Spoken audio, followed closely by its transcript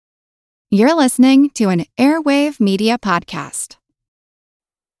You're listening to an Airwave Media Podcast.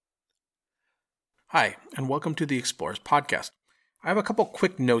 Hi, and welcome to the Explorers Podcast. I have a couple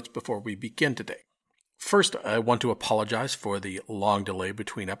quick notes before we begin today. First, I want to apologize for the long delay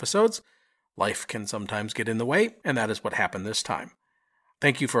between episodes. Life can sometimes get in the way, and that is what happened this time.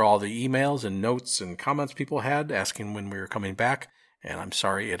 Thank you for all the emails and notes and comments people had asking when we were coming back, and I'm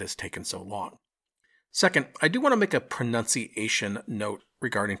sorry it has taken so long. Second, I do want to make a pronunciation note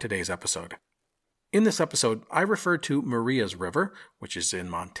regarding today's episode. In this episode, I referred to Marias River, which is in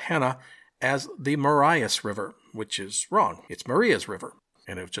Montana, as the Marias River, which is wrong. It's Marias River,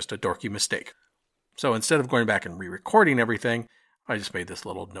 and it was just a dorky mistake. So instead of going back and re-recording everything, I just made this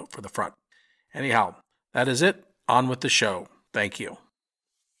little note for the front. Anyhow, that is it. On with the show. Thank you.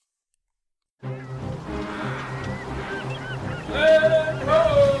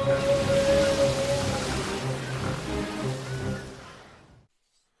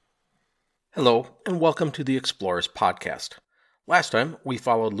 Hello, and welcome to the Explorers Podcast. Last time, we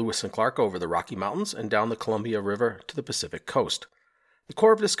followed Lewis and Clark over the Rocky Mountains and down the Columbia River to the Pacific coast. The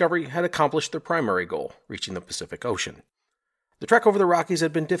Corps of Discovery had accomplished their primary goal, reaching the Pacific Ocean. The trek over the Rockies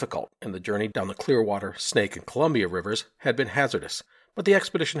had been difficult, and the journey down the Clearwater, Snake, and Columbia rivers had been hazardous, but the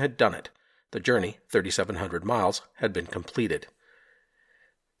expedition had done it. The journey, 3,700 miles, had been completed.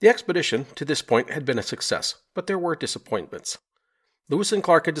 The expedition, to this point, had been a success, but there were disappointments. Lewis and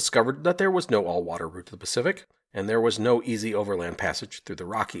Clark had discovered that there was no all-water route to the Pacific, and there was no easy overland passage through the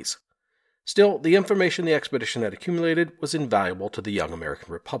Rockies. Still, the information the expedition had accumulated was invaluable to the young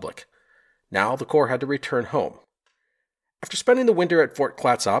American Republic. Now the Corps had to return home. After spending the winter at Fort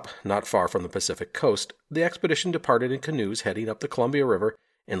Clatsop, not far from the Pacific coast, the expedition departed in canoes heading up the Columbia River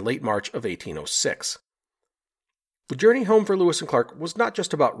in late March of 1806. The journey home for Lewis and Clark was not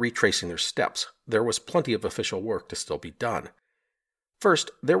just about retracing their steps. There was plenty of official work to still be done.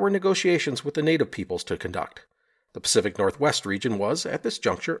 First, there were negotiations with the native peoples to conduct. The Pacific Northwest region was, at this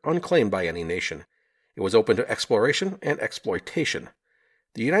juncture, unclaimed by any nation. It was open to exploration and exploitation.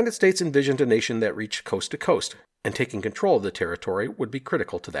 The United States envisioned a nation that reached coast to coast, and taking control of the territory would be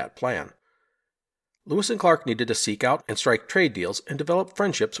critical to that plan. Lewis and Clark needed to seek out and strike trade deals and develop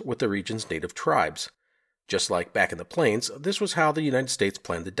friendships with the region's native tribes. Just like back in the plains, this was how the United States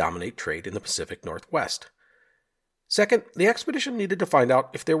planned to dominate trade in the Pacific Northwest. Second, the expedition needed to find out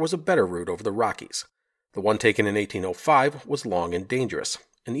if there was a better route over the Rockies. The one taken in 1805 was long and dangerous.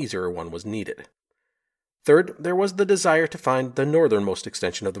 An easier one was needed. Third, there was the desire to find the northernmost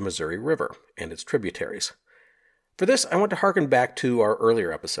extension of the Missouri River and its tributaries. For this, I want to harken back to our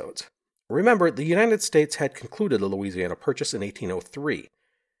earlier episodes. Remember, the United States had concluded the Louisiana Purchase in 1803.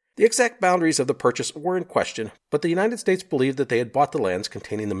 The exact boundaries of the purchase were in question, but the United States believed that they had bought the lands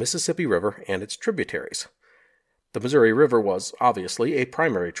containing the Mississippi River and its tributaries. The Missouri River was, obviously, a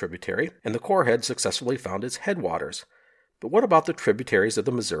primary tributary, and the Corps had successfully found its headwaters. But what about the tributaries of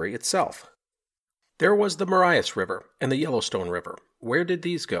the Missouri itself? There was the Marias River and the Yellowstone River. Where did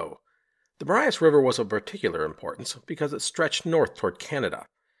these go? The Marias River was of particular importance because it stretched north toward Canada.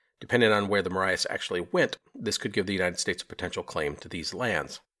 Depending on where the Marias actually went, this could give the United States a potential claim to these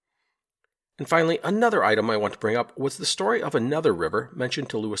lands. And finally, another item I want to bring up was the story of another river mentioned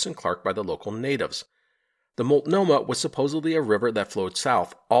to Lewis and Clark by the local natives. The Multnomah was supposedly a river that flowed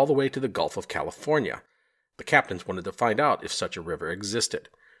south all the way to the Gulf of California. The captains wanted to find out if such a river existed.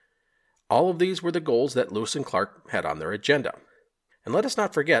 All of these were the goals that Lewis and Clark had on their agenda. And let us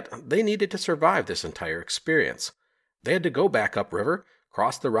not forget, they needed to survive this entire experience. They had to go back upriver,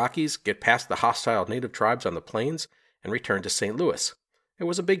 cross the Rockies, get past the hostile native tribes on the plains, and return to St. Louis. It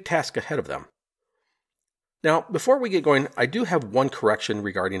was a big task ahead of them. Now, before we get going, I do have one correction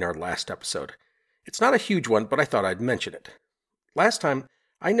regarding our last episode. It's not a huge one, but I thought I'd mention it. Last time,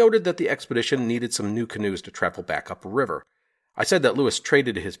 I noted that the expedition needed some new canoes to travel back upriver. I said that Lewis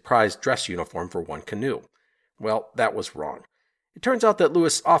traded his prized dress uniform for one canoe. Well, that was wrong. It turns out that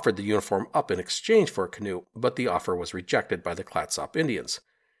Lewis offered the uniform up in exchange for a canoe, but the offer was rejected by the Clatsop Indians.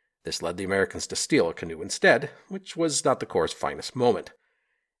 This led the Americans to steal a canoe instead, which was not the Corps' finest moment.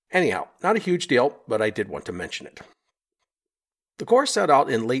 Anyhow, not a huge deal, but I did want to mention it. The Corps set out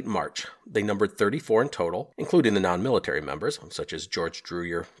in late March. They numbered 34 in total, including the non-military members, such as George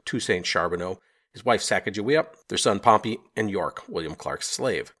Drewyer, Toussaint Charbonneau, his wife Sacagawea, their son Pompey, and York, William Clark's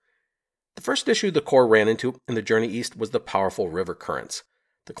slave. The first issue the Corps ran into in the journey east was the powerful river currents.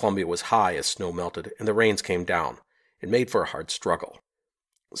 The Columbia was high as snow melted, and the rains came down. It made for a hard struggle.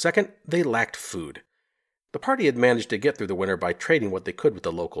 Second, they lacked food. The party had managed to get through the winter by trading what they could with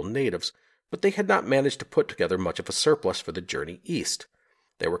the local natives, but they had not managed to put together much of a surplus for the journey east.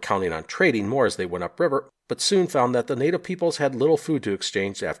 They were counting on trading more as they went upriver, but soon found that the native peoples had little food to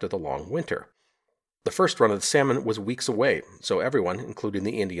exchange after the long winter. The first run of the salmon was weeks away, so everyone, including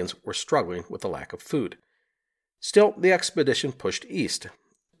the Indians, were struggling with the lack of food. Still, the expedition pushed east.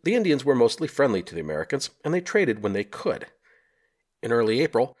 The Indians were mostly friendly to the Americans, and they traded when they could. In early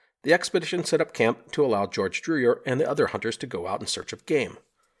April, the expedition set up camp to allow George Dreyer and the other hunters to go out in search of game.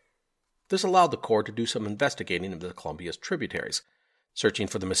 This allowed the Corps to do some investigating of the Columbia's tributaries, searching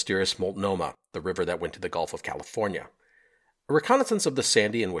for the mysterious Multnomah, the river that went to the Gulf of California. A reconnaissance of the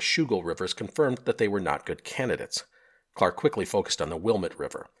Sandy and Washougal rivers confirmed that they were not good candidates. Clark quickly focused on the Wilmette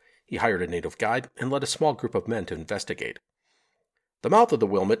River. He hired a native guide and led a small group of men to investigate. The mouth of the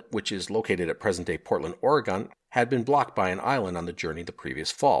Wilmette, which is located at present-day Portland, Oregon, had been blocked by an island on the journey the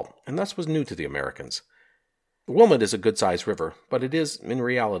previous fall, and thus was new to the Americans. The Wilmette is a good-sized river, but it is, in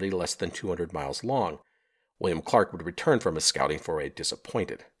reality, less than 200 miles long. William Clark would return from his scouting foray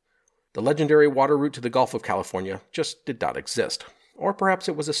disappointed. The legendary water route to the Gulf of California just did not exist, or perhaps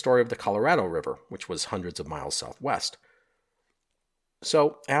it was a story of the Colorado River, which was hundreds of miles southwest.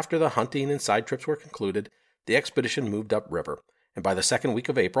 So, after the hunting and side trips were concluded, the expedition moved upriver, and by the second week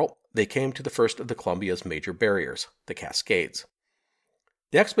of April, they came to the first of the Columbia's major barriers, the Cascades.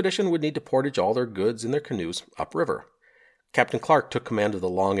 The expedition would need to portage all their goods in their canoes upriver. Captain Clark took command of the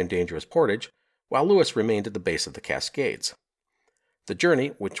long and dangerous portage, while Lewis remained at the base of the Cascades. The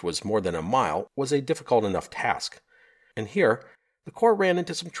journey, which was more than a mile, was a difficult enough task, and here the Corps ran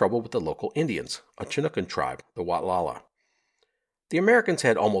into some trouble with the local Indians, a Chinookan tribe, the Watlala. The Americans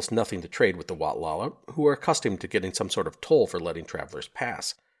had almost nothing to trade with the Watlala, who were accustomed to getting some sort of toll for letting travelers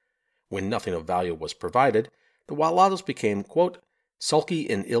pass. When nothing of value was provided, the Watlalas became, quote, sulky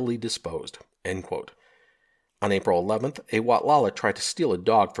and illy disposed, end quote. On April 11th, a Watlala tried to steal a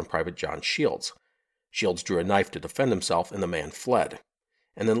dog from Private John Shields. Shields drew a knife to defend himself, and the man fled.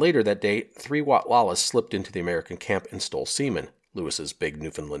 And then later that day, 3 Watlalas slipped into the American camp and stole Seaman, Lewis's big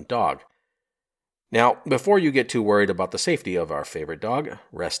Newfoundland dog. Now, before you get too worried about the safety of our favorite dog,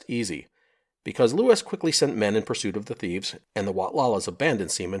 rest easy, because Lewis quickly sent men in pursuit of the thieves, and the Watlalas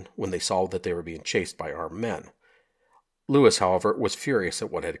abandoned Seaman when they saw that they were being chased by armed men. Lewis, however, was furious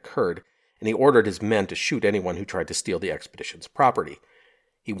at what had occurred, and he ordered his men to shoot anyone who tried to steal the expedition's property.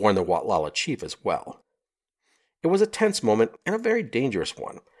 He warned the Watlala chief as well. It was a tense moment and a very dangerous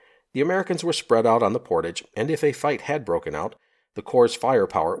one. The Americans were spread out on the portage, and if a fight had broken out, the Corps'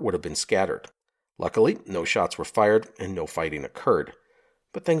 firepower would have been scattered. Luckily, no shots were fired and no fighting occurred,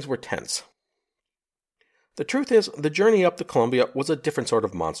 but things were tense. The truth is, the journey up the Columbia was a different sort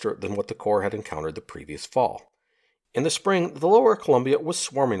of monster than what the Corps had encountered the previous fall. In the spring, the lower Columbia was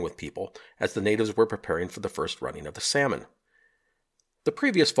swarming with people, as the natives were preparing for the first running of the salmon. The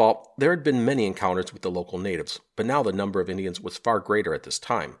previous fall, there had been many encounters with the local natives, but now the number of Indians was far greater at this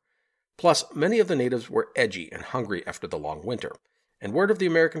time. Plus, many of the natives were edgy and hungry after the long winter, and word of the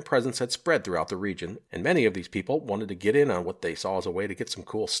American presence had spread throughout the region, and many of these people wanted to get in on what they saw as a way to get some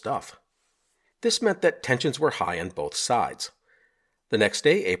cool stuff. This meant that tensions were high on both sides. The next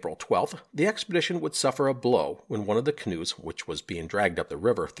day, April 12th, the expedition would suffer a blow when one of the canoes, which was being dragged up the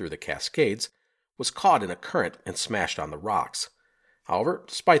river through the Cascades, was caught in a current and smashed on the rocks. However,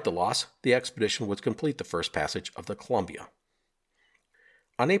 despite the loss, the expedition would complete the first passage of the Columbia.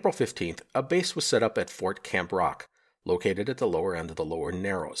 On April 15th, a base was set up at Fort Camp Rock, located at the lower end of the Lower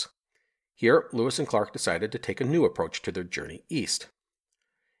Narrows. Here, Lewis and Clark decided to take a new approach to their journey east.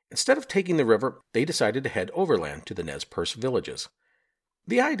 Instead of taking the river, they decided to head overland to the Nez Perce villages.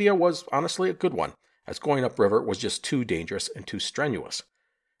 The idea was honestly a good one, as going upriver was just too dangerous and too strenuous.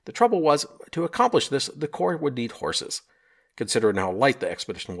 The trouble was, to accomplish this, the Corps would need horses. Considering how light the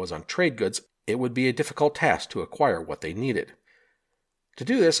expedition was on trade goods, it would be a difficult task to acquire what they needed. To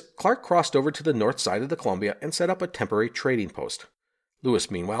do this, Clark crossed over to the north side of the Columbia and set up a temporary trading post.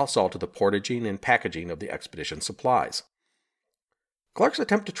 Lewis, meanwhile, saw to the portaging and packaging of the expedition's supplies. Clark's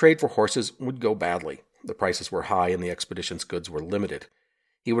attempt to trade for horses would go badly. The prices were high and the expedition's goods were limited.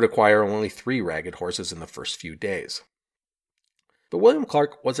 He would acquire only 3 ragged horses in the first few days. But William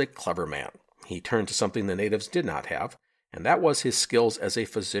Clark was a clever man. He turned to something the natives did not have, and that was his skills as a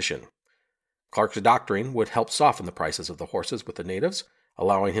physician. Clark's doctoring would help soften the prices of the horses with the natives,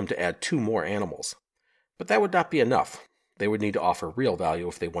 allowing him to add 2 more animals. But that would not be enough. They would need to offer real value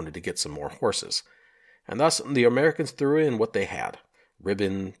if they wanted to get some more horses. And thus, the Americans threw in what they had: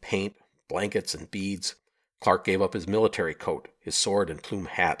 ribbon, paint, blankets, and beads. Clark gave up his military coat, his sword, and plume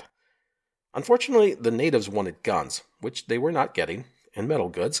hat. Unfortunately, the natives wanted guns, which they were not getting, and metal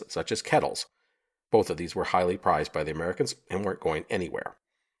goods, such as kettles. Both of these were highly prized by the Americans and weren't going anywhere.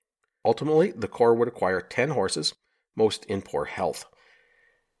 Ultimately, the Corps would acquire 10 horses, most in poor health.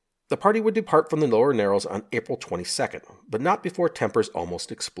 The party would depart from the Lower Narrows on April 22nd, but not before tempers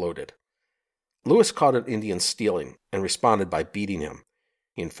almost exploded. Lewis caught an Indian stealing and responded by beating him.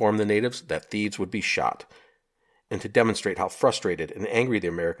 He informed the natives that thieves would be shot. And to demonstrate how frustrated and angry the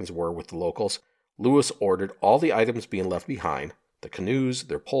Americans were with the locals, Lewis ordered all the items being left behind, the canoes,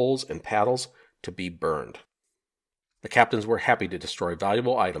 their poles, and paddles, to be burned. The captains were happy to destroy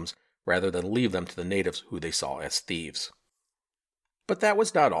valuable items rather than leave them to the natives who they saw as thieves. But that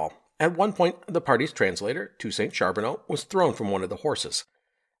was not all. At one point, the party's translator, Toussaint Charbonneau, was thrown from one of the horses.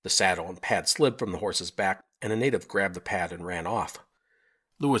 The saddle and pad slid from the horse's back, and a native grabbed the pad and ran off.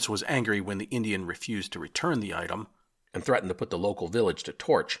 Lewis was angry when the Indian refused to return the item and threatened to put the local village to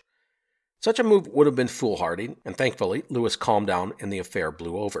torch. Such a move would have been foolhardy, and thankfully Lewis calmed down and the affair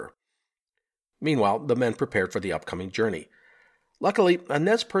blew over. Meanwhile, the men prepared for the upcoming journey. Luckily, a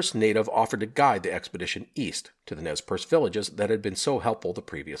Nez Perce native offered to guide the expedition east to the Nez Perce villages that had been so helpful the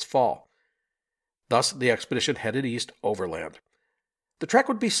previous fall. Thus, the expedition headed east overland. The trek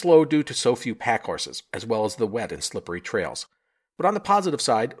would be slow due to so few pack horses, as well as the wet and slippery trails. But on the positive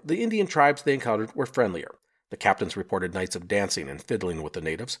side, the Indian tribes they encountered were friendlier. The captains reported nights of dancing and fiddling with the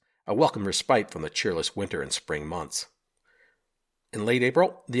natives, a welcome respite from the cheerless winter and spring months. In late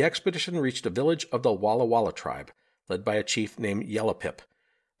April, the expedition reached a village of the Walla Walla tribe, led by a chief named Yellow Pip.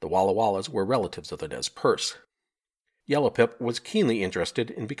 The Walla Wallas were relatives of the Nez Perce. Yellow Pip was keenly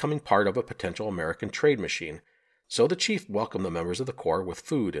interested in becoming part of a potential American trade machine, so the chief welcomed the members of the Corps with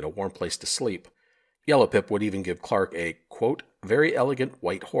food and a warm place to sleep. Yellow Pip would even give Clark a, quote, very elegant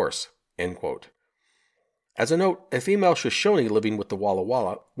white horse, end quote. As a note, a female Shoshone living with the Walla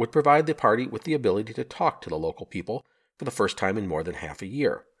Walla would provide the party with the ability to talk to the local people for the first time in more than half a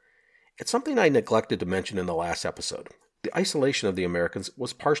year. It's something I neglected to mention in the last episode. The isolation of the Americans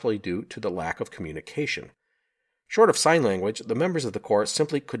was partially due to the lack of communication. Short of sign language, the members of the Corps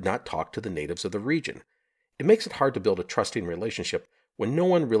simply could not talk to the natives of the region. It makes it hard to build a trusting relationship when no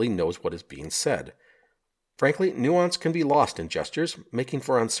one really knows what is being said. Frankly, nuance can be lost in gestures, making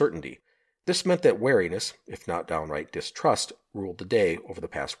for uncertainty. This meant that wariness, if not downright distrust, ruled the day over the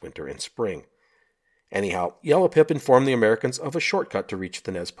past winter and spring. Anyhow, Yellow Pip informed the Americans of a shortcut to reach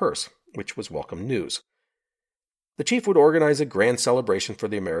the Nez Perce, which was welcome news. The chief would organize a grand celebration for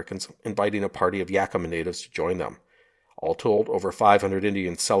the Americans, inviting a party of Yakima natives to join them. All told, over 500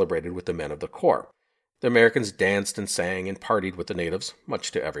 Indians celebrated with the men of the Corps. The Americans danced and sang and partied with the natives,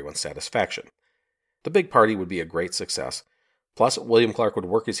 much to everyone's satisfaction. The big party would be a great success. Plus, William Clark would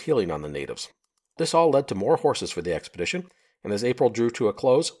work his healing on the natives. This all led to more horses for the expedition, and as April drew to a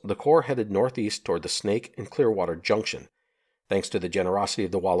close, the Corps headed northeast toward the Snake and Clearwater Junction. Thanks to the generosity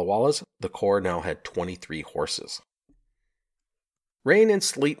of the Walla Wallas, the Corps now had 23 horses. Rain and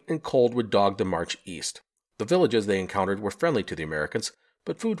sleet and cold would dog the march east. The villages they encountered were friendly to the Americans,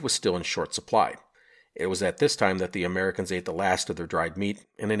 but food was still in short supply. It was at this time that the Americans ate the last of their dried meat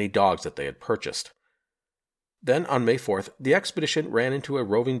and any dogs that they had purchased. Then, on May 4th, the expedition ran into a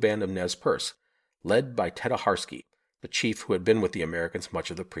roving band of Nez Perce, led by Tetoharsky, the chief who had been with the Americans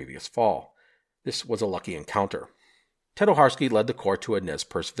much of the previous fall. This was a lucky encounter. Tetoharsky led the Corps to a Nez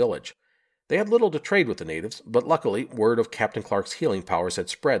Perce village. They had little to trade with the natives, but luckily word of Captain Clark's healing powers had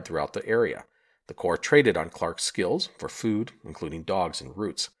spread throughout the area. The Corps traded on Clark's skills for food, including dogs and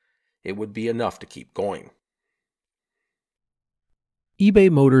roots. It would be enough to keep going. eBay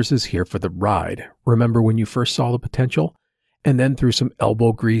Motors is here for the ride. Remember when you first saw the potential? And then through some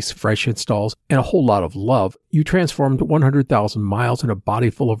elbow grease, fresh installs, and a whole lot of love, you transformed 100,000 miles and a body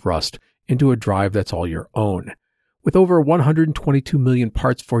full of rust into a drive that's all your own. With over 122 million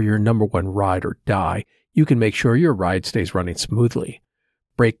parts for your number one ride or die, you can make sure your ride stays running smoothly.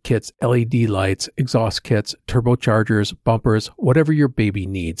 Brake kits, LED lights, exhaust kits, turbochargers, bumpers, whatever your baby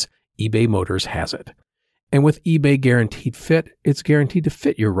needs, eBay Motors has it. And with eBay Guaranteed Fit, it's guaranteed to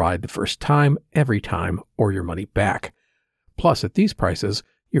fit your ride the first time, every time, or your money back. Plus, at these prices,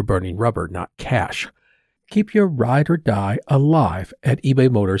 you're burning rubber, not cash. Keep your ride or die alive at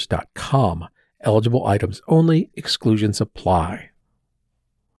ebaymotors.com. Eligible items only, exclusions apply.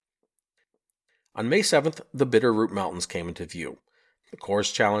 On May 7th, the Bitterroot Mountains came into view. The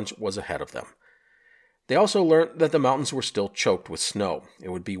Corps' challenge was ahead of them. They also learned that the mountains were still choked with snow. It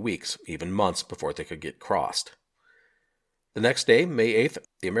would be weeks, even months, before they could get crossed. The next day, May 8th,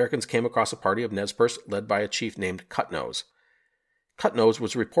 the Americans came across a party of Nez Perce led by a chief named Cutnose. Cutnose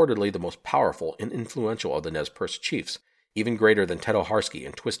was reportedly the most powerful and influential of the Nez Perce chiefs, even greater than Tetoharsky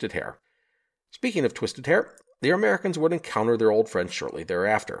and Twisted Hair. Speaking of Twisted Hair, the Americans would encounter their old friends shortly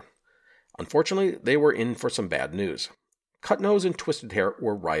thereafter. Unfortunately, they were in for some bad news. Cutnose and Twisted Hair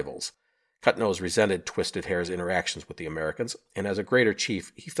were rivals. Cut-Nose resented Twisted Hair's interactions with the Americans, and as a greater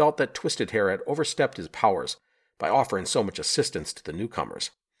chief, he felt that Twisted Hair had overstepped his powers by offering so much assistance to the newcomers.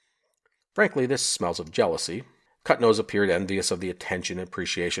 Frankly, this smells of jealousy. Cut-Nose appeared envious of the attention and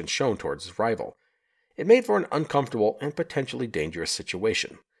appreciation shown towards his rival. It made for an uncomfortable and potentially dangerous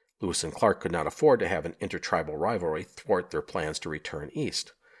situation. Lewis and Clark could not afford to have an intertribal rivalry thwart their plans to return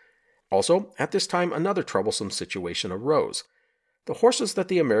east. Also, at this time, another troublesome situation arose. The horses that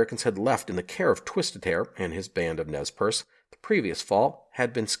the Americans had left in the care of Twisted Hair and his band of Nez Perce the previous fall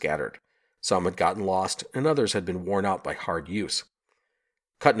had been scattered. Some had gotten lost, and others had been worn out by hard use.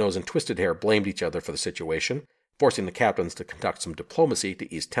 Cut-Nose and Twisted Hair blamed each other for the situation, forcing the captains to conduct some diplomacy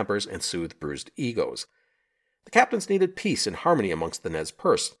to ease tempers and soothe bruised egos. The captains needed peace and harmony amongst the Nez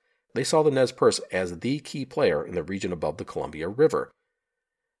Perce. They saw the Nez Perce as the key player in the region above the Columbia River.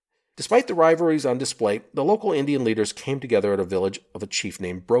 Despite the rivalries on display, the local Indian leaders came together at a village of a chief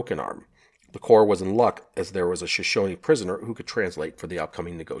named Broken Arm. The Corps was in luck, as there was a Shoshone prisoner who could translate for the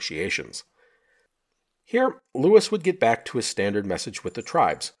upcoming negotiations. Here, Lewis would get back to his standard message with the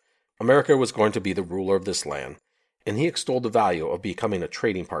tribes. America was going to be the ruler of this land, and he extolled the value of becoming a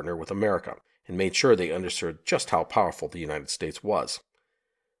trading partner with America, and made sure they understood just how powerful the United States was.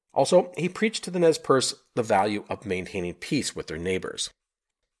 Also, he preached to the Nez Perce the value of maintaining peace with their neighbors.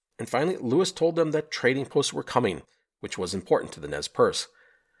 And finally, Lewis told them that trading posts were coming, which was important to the Nez Perce.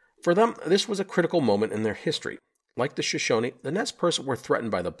 For them, this was a critical moment in their history. Like the Shoshone, the Nez Perce were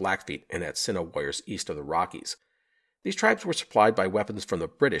threatened by the Blackfeet and Atsina warriors east of the Rockies. These tribes were supplied by weapons from the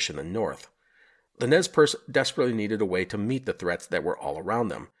British in the north. The Nez Perce desperately needed a way to meet the threats that were all around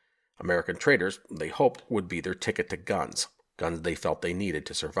them. American traders, they hoped, would be their ticket to guns they felt they needed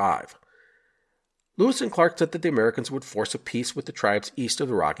to survive. Lewis and Clark said that the Americans would force a peace with the tribes east of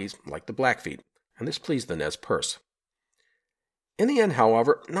the Rockies, like the Blackfeet, and this pleased the Nez Perce. In the end,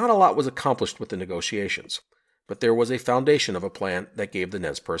 however, not a lot was accomplished with the negotiations, but there was a foundation of a plan that gave the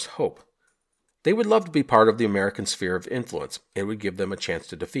Nez Perce hope. They would love to be part of the American sphere of influence. It would give them a chance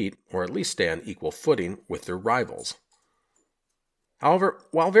to defeat, or at least stay on equal footing, with their rivals. However,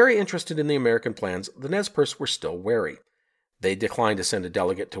 while very interested in the American plans, the Nez Perce were still wary. They declined to send a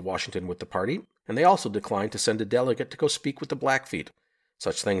delegate to Washington with the party, and they also declined to send a delegate to go speak with the Blackfeet.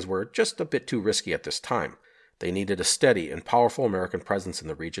 Such things were just a bit too risky at this time. They needed a steady and powerful American presence in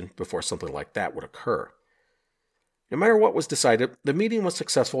the region before something like that would occur. No matter what was decided, the meeting was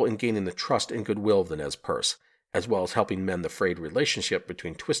successful in gaining the trust and goodwill of the Nez Perce, as well as helping mend the frayed relationship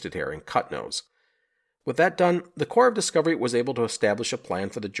between Twisted Hair and Cut-Nose. With that done, the Corps of Discovery was able to establish a plan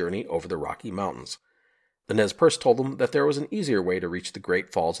for the journey over the Rocky Mountains. The Nez Perce told them that there was an easier way to reach the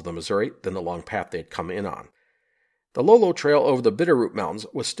Great Falls of the Missouri than the long path they had come in on. The Lolo Trail over the Bitterroot Mountains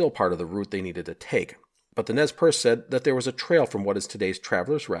was still part of the route they needed to take, but the Nez Perce said that there was a trail from what is today's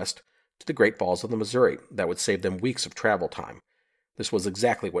Traveler's Rest to the Great Falls of the Missouri that would save them weeks of travel time. This was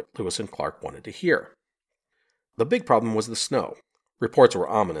exactly what Lewis and Clark wanted to hear. The big problem was the snow. Reports were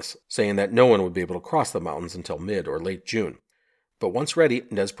ominous, saying that no one would be able to cross the mountains until mid or late June. But once ready,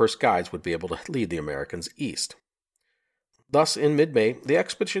 Nez Perce guides would be able to lead the Americans east. Thus, in mid-May, the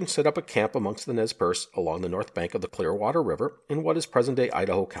expedition set up a camp amongst the Nez Perce along the north bank of the Clearwater River in what is present-day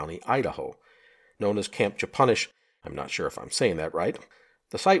Idaho County, Idaho. Known as Camp Chepunish, I'm not sure if I'm saying that right,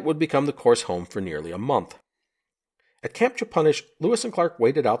 the site would become the Corps' home for nearly a month. At Camp Chepunish, Lewis and Clark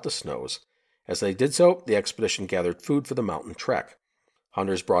waited out the snows. As they did so, the expedition gathered food for the mountain trek.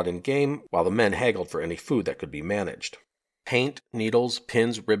 Hunters brought in game, while the men haggled for any food that could be managed. Paint, needles,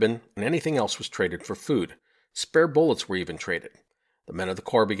 pins, ribbon, and anything else was traded for food. Spare bullets were even traded. The men of the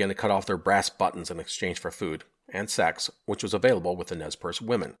Corps began to cut off their brass buttons in exchange for food, and sex, which was available with the Nez Perce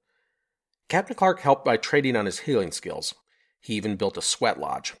women. Captain Clark helped by trading on his healing skills. He even built a sweat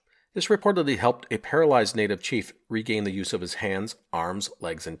lodge. This reportedly helped a paralyzed native chief regain the use of his hands, arms,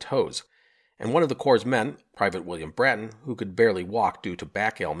 legs, and toes. And one of the Corps' men, Private William Bratton, who could barely walk due to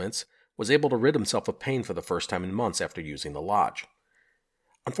back ailments, was able to rid himself of pain for the first time in months after using the lodge.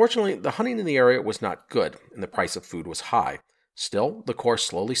 Unfortunately, the hunting in the area was not good, and the price of food was high. Still, the Corps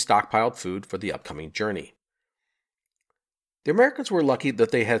slowly stockpiled food for the upcoming journey. The Americans were lucky that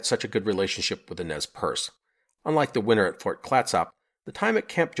they had such a good relationship with the Nez Perce. Unlike the winter at Fort Clatsop, the time at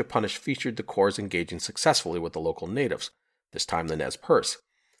Camp Chepunish featured the Corps engaging successfully with the local natives, this time the Nez Perce.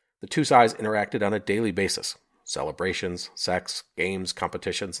 The two sides interacted on a daily basis. Celebrations, sex, games,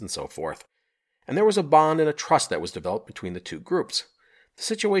 competitions, and so forth. And there was a bond and a trust that was developed between the two groups. The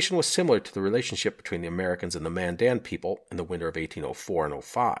situation was similar to the relationship between the Americans and the Mandan people in the winter of 1804 and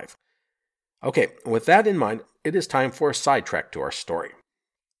 05. Okay, with that in mind, it is time for a sidetrack to our story.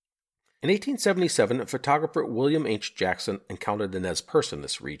 In 1877, photographer William H. Jackson encountered the Nez Perce in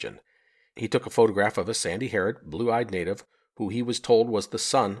this region. he took a photograph of a sandy-haired, blue-eyed native who he was told was the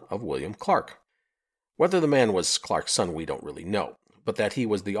son of William Clark. Whether the man was Clark's son we don't really know, but that he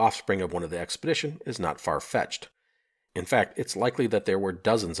was the offspring of one of the expedition is not far-fetched. In fact, it's likely that there were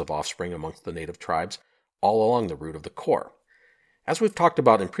dozens of offspring amongst the native tribes all along the route of the Corps. As we've talked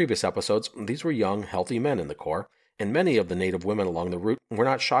about in previous episodes, these were young, healthy men in the Corps, and many of the native women along the route were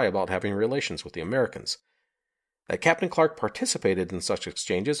not shy about having relations with the Americans. That Captain Clark participated in such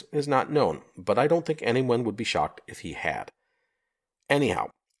exchanges is not known, but I don't think anyone would be shocked if he had.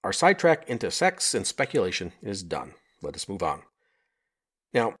 Anyhow, our sidetrack into sex and speculation is done. Let us move on.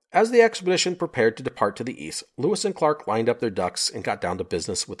 Now, as the expedition prepared to depart to the east, Lewis and Clark lined up their ducks and got down to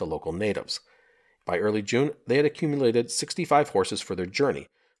business with the local natives. By early June, they had accumulated 65 horses for their journey,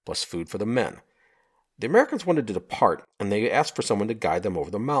 plus food for the men. The Americans wanted to depart, and they asked for someone to guide them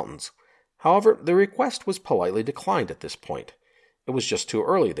over the mountains. However, their request was politely declined at this point. It was just too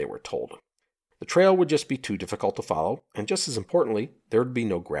early, they were told. The trail would just be too difficult to follow, and just as importantly, there would be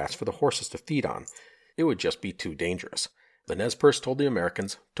no grass for the horses to feed on. It would just be too dangerous. The Nez Perce told the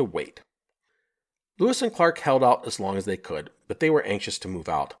Americans to wait. Lewis and Clark held out as long as they could, but they were anxious to move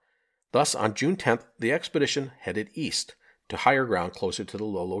out. Thus, on June 10th, the expedition headed east to higher ground closer to the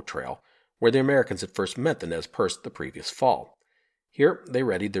Lolo Trail, where the Americans had first met the Nez Perce the previous fall. Here, they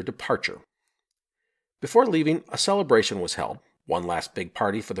readied their departure. Before leaving, a celebration was held, one last big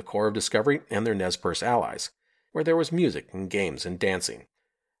party for the Corps of Discovery and their Nez Perce allies, where there was music and games and dancing.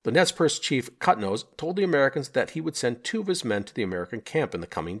 The Nez Perce chief, Cutnose, told the Americans that he would send 2 of his men to the American camp in the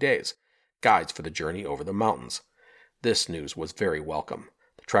coming days, guides for the journey over the mountains. This news was very welcome.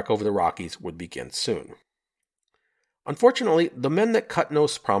 The trek over the Rockies would begin soon. Unfortunately, the men that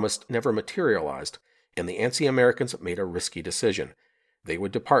Cutnose promised never materialized, and the antsy Americans made a risky decision. They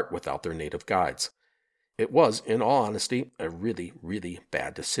would depart without their native guides. It was, in all honesty, a really, really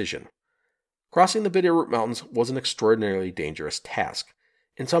bad decision. Crossing the Bitterroot Mountains was an extraordinarily dangerous task.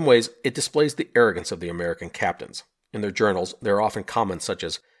 In some ways, it displays the arrogance of the American captains. In their journals, there are often comments such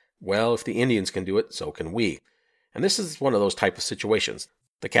as, "Well, if the Indians can do it, so can we." And this is one of those type of situations.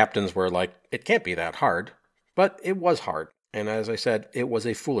 The captains were like, it can't be that hard. But it was hard, and as I said, it was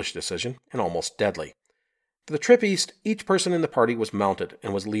a foolish decision and almost deadly. For the trip east, each person in the party was mounted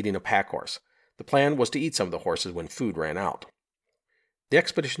and was leading a pack horse. The plan was to eat some of the horses when food ran out. The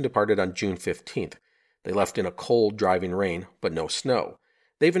expedition departed on June 15th. They left in a cold, driving rain, but no snow.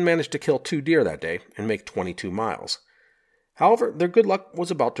 They even managed to kill 2 deer that day and make 22 miles. However, their good luck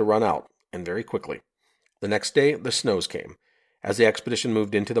was about to run out, and very quickly. The next day, the snows came. As the expedition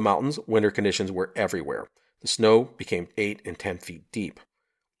moved into the mountains, winter conditions were everywhere. The snow became 8 and 10 feet deep.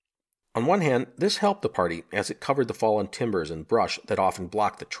 On one hand, this helped the party as it covered the fallen timbers and brush that often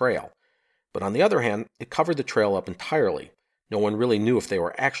blocked the trail. But on the other hand, it covered the trail up entirely. No one really knew if they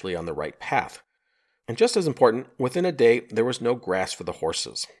were actually on the right path. And just as important, within a day, there was no grass for the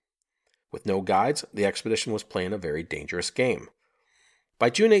horses. With no guides, the expedition was playing a very dangerous game. By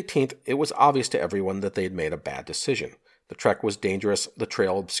June 18th, it was obvious to everyone that they had made a bad decision. The trek was dangerous, the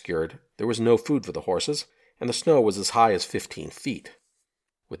trail obscured, there was no food for the horses, and the snow was as high as 15 feet.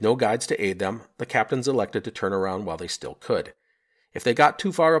 With no guides to aid them, the captains elected to turn around while they still could. If they got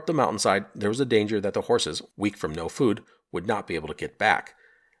too far up the mountainside, there was a danger that the horses, weak from no food, would not be able to get back.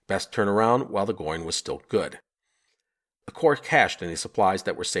 Best turn around while the going was still good. The Corps cached any supplies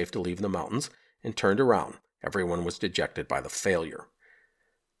that were safe to leave in the mountains and turned around. Everyone was dejected by the failure.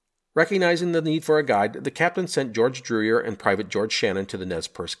 Recognizing the need for a guide, the captain sent George Druyer and Private George Shannon to the Nez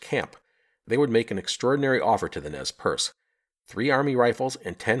Perce camp. They would make an extraordinary offer to the Nez Perce: 3 Army rifles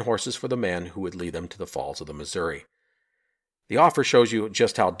and 10 horses for the man who would lead them to the falls of the Missouri. The offer shows you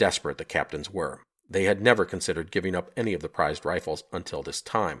just how desperate the captains were. They had never considered giving up any of the prized rifles until this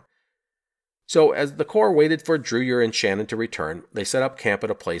time. So, as the Corps waited for Druyer and Shannon to return, they set up camp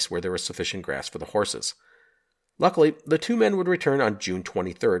at a place where there was sufficient grass for the horses. Luckily, the 2 men would return on June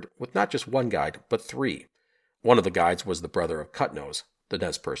 23rd with not just 1 guide, but 3. One of the guides was the brother of Cutnose, the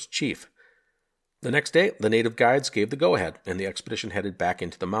Nez Perce chief. The next day, the native guides gave the go-ahead, and the expedition headed back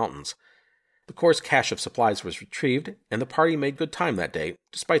into the mountains. The Corps' cache of supplies was retrieved, and the party made good time that day,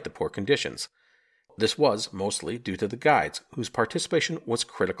 despite the poor conditions. This was mostly due to the guides, whose participation was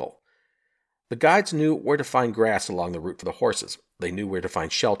critical. The guides knew where to find grass along the route for the horses, they knew where to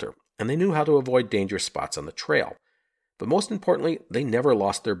find shelter, and they knew how to avoid dangerous spots on the trail. But most importantly, they never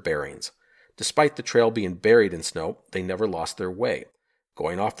lost their bearings. Despite the trail being buried in snow, they never lost their way.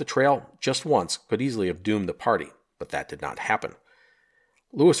 Going off the trail just once could easily have doomed the party, but that did not happen.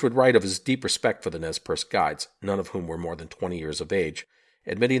 Lewis would write of his deep respect for the Nez Perce guides, none of whom were more than 20 years of age,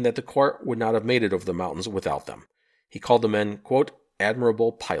 admitting that the Corps would not have made it over the mountains without them. He called the men, quote,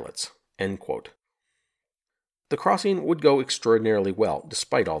 admirable pilots, End quote. The crossing would go extraordinarily well,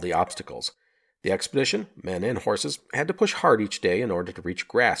 despite all the obstacles. The expedition, men and horses, had to push hard each day in order to reach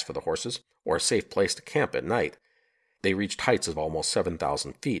grass for the horses or a safe place to camp at night. They reached heights of almost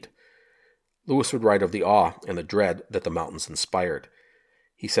 7,000 feet. Lewis would write of the awe and the dread that the mountains inspired.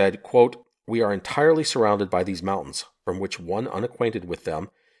 He said, quote, "We are entirely surrounded by these mountains, from which one unacquainted with them,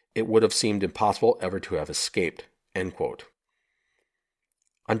 it would have seemed impossible ever to have escaped." End quote.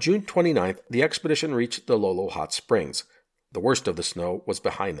 On June 29th, the expedition reached the Lolo Hot Springs. The worst of the snow was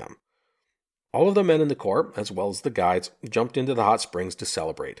behind them. All of the men in the Corps, as well as the guides, jumped into the hot springs to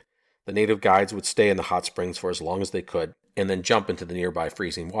celebrate. The native guides would stay in the hot springs for as long as they could, and then jump into the nearby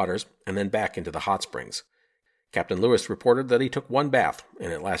freezing waters, and then back into the hot springs. Captain Lewis reported that he took one bath,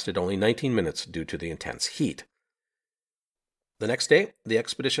 and it lasted only 19 minutes due to the intense heat. The next day, the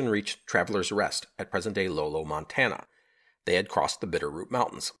expedition reached Traveler's Rest at present-day Lolo, Montana. They had crossed the Bitterroot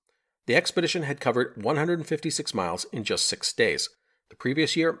Mountains. The expedition had covered 156 miles in just 6 days. The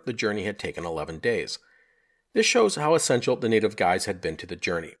previous year, the journey had taken 11 days. This shows how essential the native guides had been to the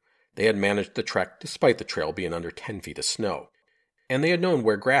journey. They had managed the trek despite the trail being under 10 feet of snow. And they had known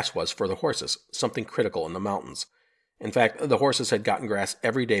where grass was for the horses, something critical in the mountains. In fact, the horses had gotten grass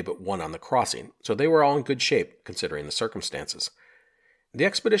every day but one on the crossing, so they were all in good shape considering the circumstances. The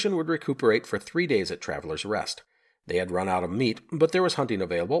expedition would recuperate for 3 days at Traveler's Rest. They had run out of meat, but there was hunting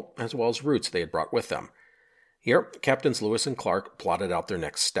available, as well as roots they had brought with them. Here, Captains Lewis and Clark plotted out their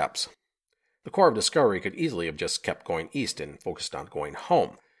next steps. The Corps of Discovery could easily have just kept going east and focused on going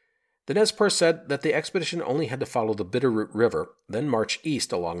home. The Nez Perce said that the expedition only had to follow the Bitterroot River, then march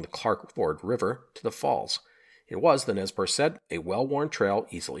east along the Clark Ford River to the falls. It was, the Nez Perce said, a well-worn trail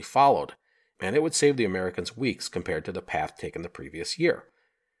easily followed, and it would save the Americans weeks compared to the path taken the previous year.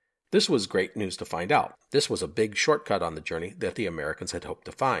 This was great news to find out. This was a big shortcut on the journey that the Americans had hoped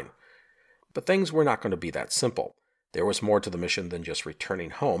to find. But things were not going to be that simple. There was more to the mission than just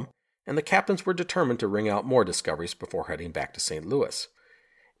returning home, and the captains were determined to wring out more discoveries before heading back to St. Louis.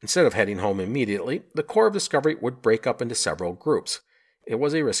 Instead of heading home immediately, the Corps of Discovery would break up into several groups. It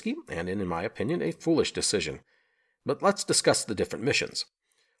was a risky, and in my opinion, a foolish decision. But let's discuss the different missions.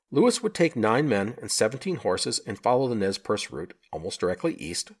 Lewis would take 9 men and 17 horses and follow the Nez Perce route almost directly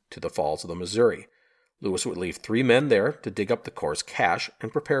east to the falls of the Missouri. Lewis would leave 3 men there to dig up the Corps' cache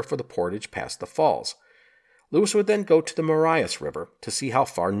and prepare for the portage past the falls. Lewis would then go to the Marias River to see how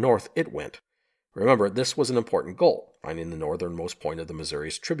far north it went. Remember, this was an important goal, finding the northernmost point of the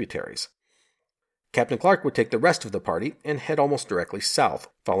Missouri's tributaries. Captain Clark would take the rest of the party and head almost directly south,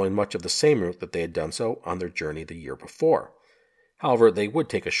 following much of the same route that they had done so on their journey the year before. However, they would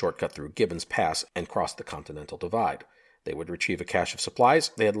take a shortcut through Gibbons Pass and cross the Continental Divide. They would retrieve a cache of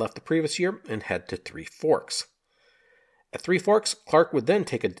supplies they had left the previous year and head to Three Forks. At Three Forks, Clark would then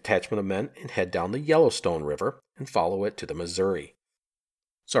take a detachment of men and head down the Yellowstone River and follow it to the Missouri.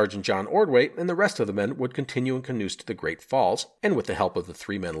 Sergeant John Ordway and the rest of the men would continue in canoes to the Great Falls, and with the help of the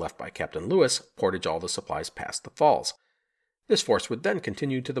 3 men left by Captain Lewis, portage all the supplies past the falls. This force would then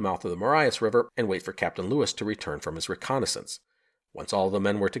continue to the mouth of the Marias River and wait for Captain Lewis to return from his reconnaissance. Once all the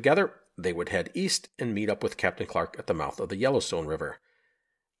men were together, they would head east and meet up with Captain Clark at the mouth of the Yellowstone River.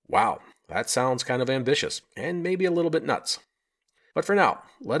 Wow, that sounds kind of ambitious, and maybe a little bit nuts. But for now,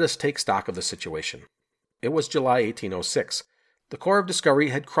 let us take stock of the situation. It was July 1806. The Corps of Discovery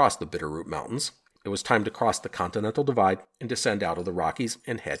had crossed the Bitterroot Mountains. It was time to cross the Continental Divide and descend out of the Rockies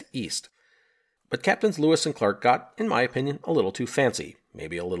and head east. But Captains Lewis and Clark got, in my opinion, a little too fancy,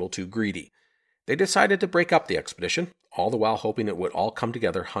 maybe a little too greedy. They decided to break up the expedition, all the while hoping it would all come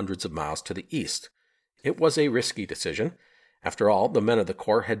together hundreds of miles to the east. It was a risky decision. After all, the men of the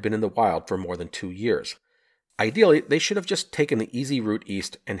Corps had been in the wild for more than 2 years. Ideally, they should have just taken the easy route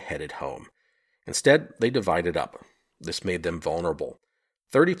east and headed home. Instead, they divided up. This made them vulnerable.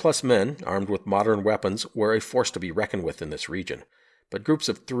 30-plus men, armed with modern weapons, were a force to be reckoned with in this region. But groups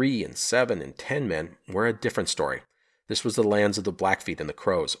of 3 and 7 and 10 men were a different story. This was the lands of the Blackfeet and the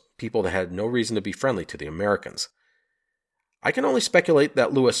Crows, people that had no reason to be friendly to the Americans. I can only speculate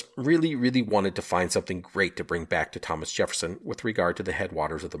that Lewis really wanted to find something great to bring back to Thomas Jefferson with regard to the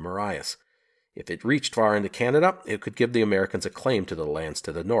headwaters of the Marias. If it reached far into Canada, it could give the Americans a claim to the lands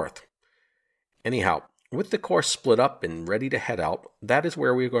to the north. Anyhow, with the Corps split up and ready to head out, that is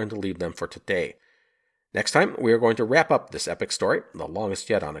where we are going to leave them for today. Next time, we are going to wrap up this epic story, the longest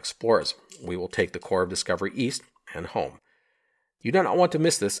yet on Explorers. We will take the Corps of Discovery east and home. You do not want to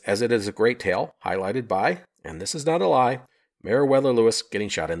miss this, as it is a great tale, highlighted by, and this is not a lie, Meriwether Lewis getting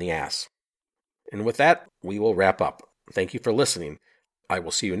shot in the ass. And with that, we will wrap up. Thank you for listening. I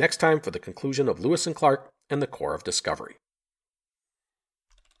will see you next time for the conclusion of Lewis and Clark and the Corps of Discovery.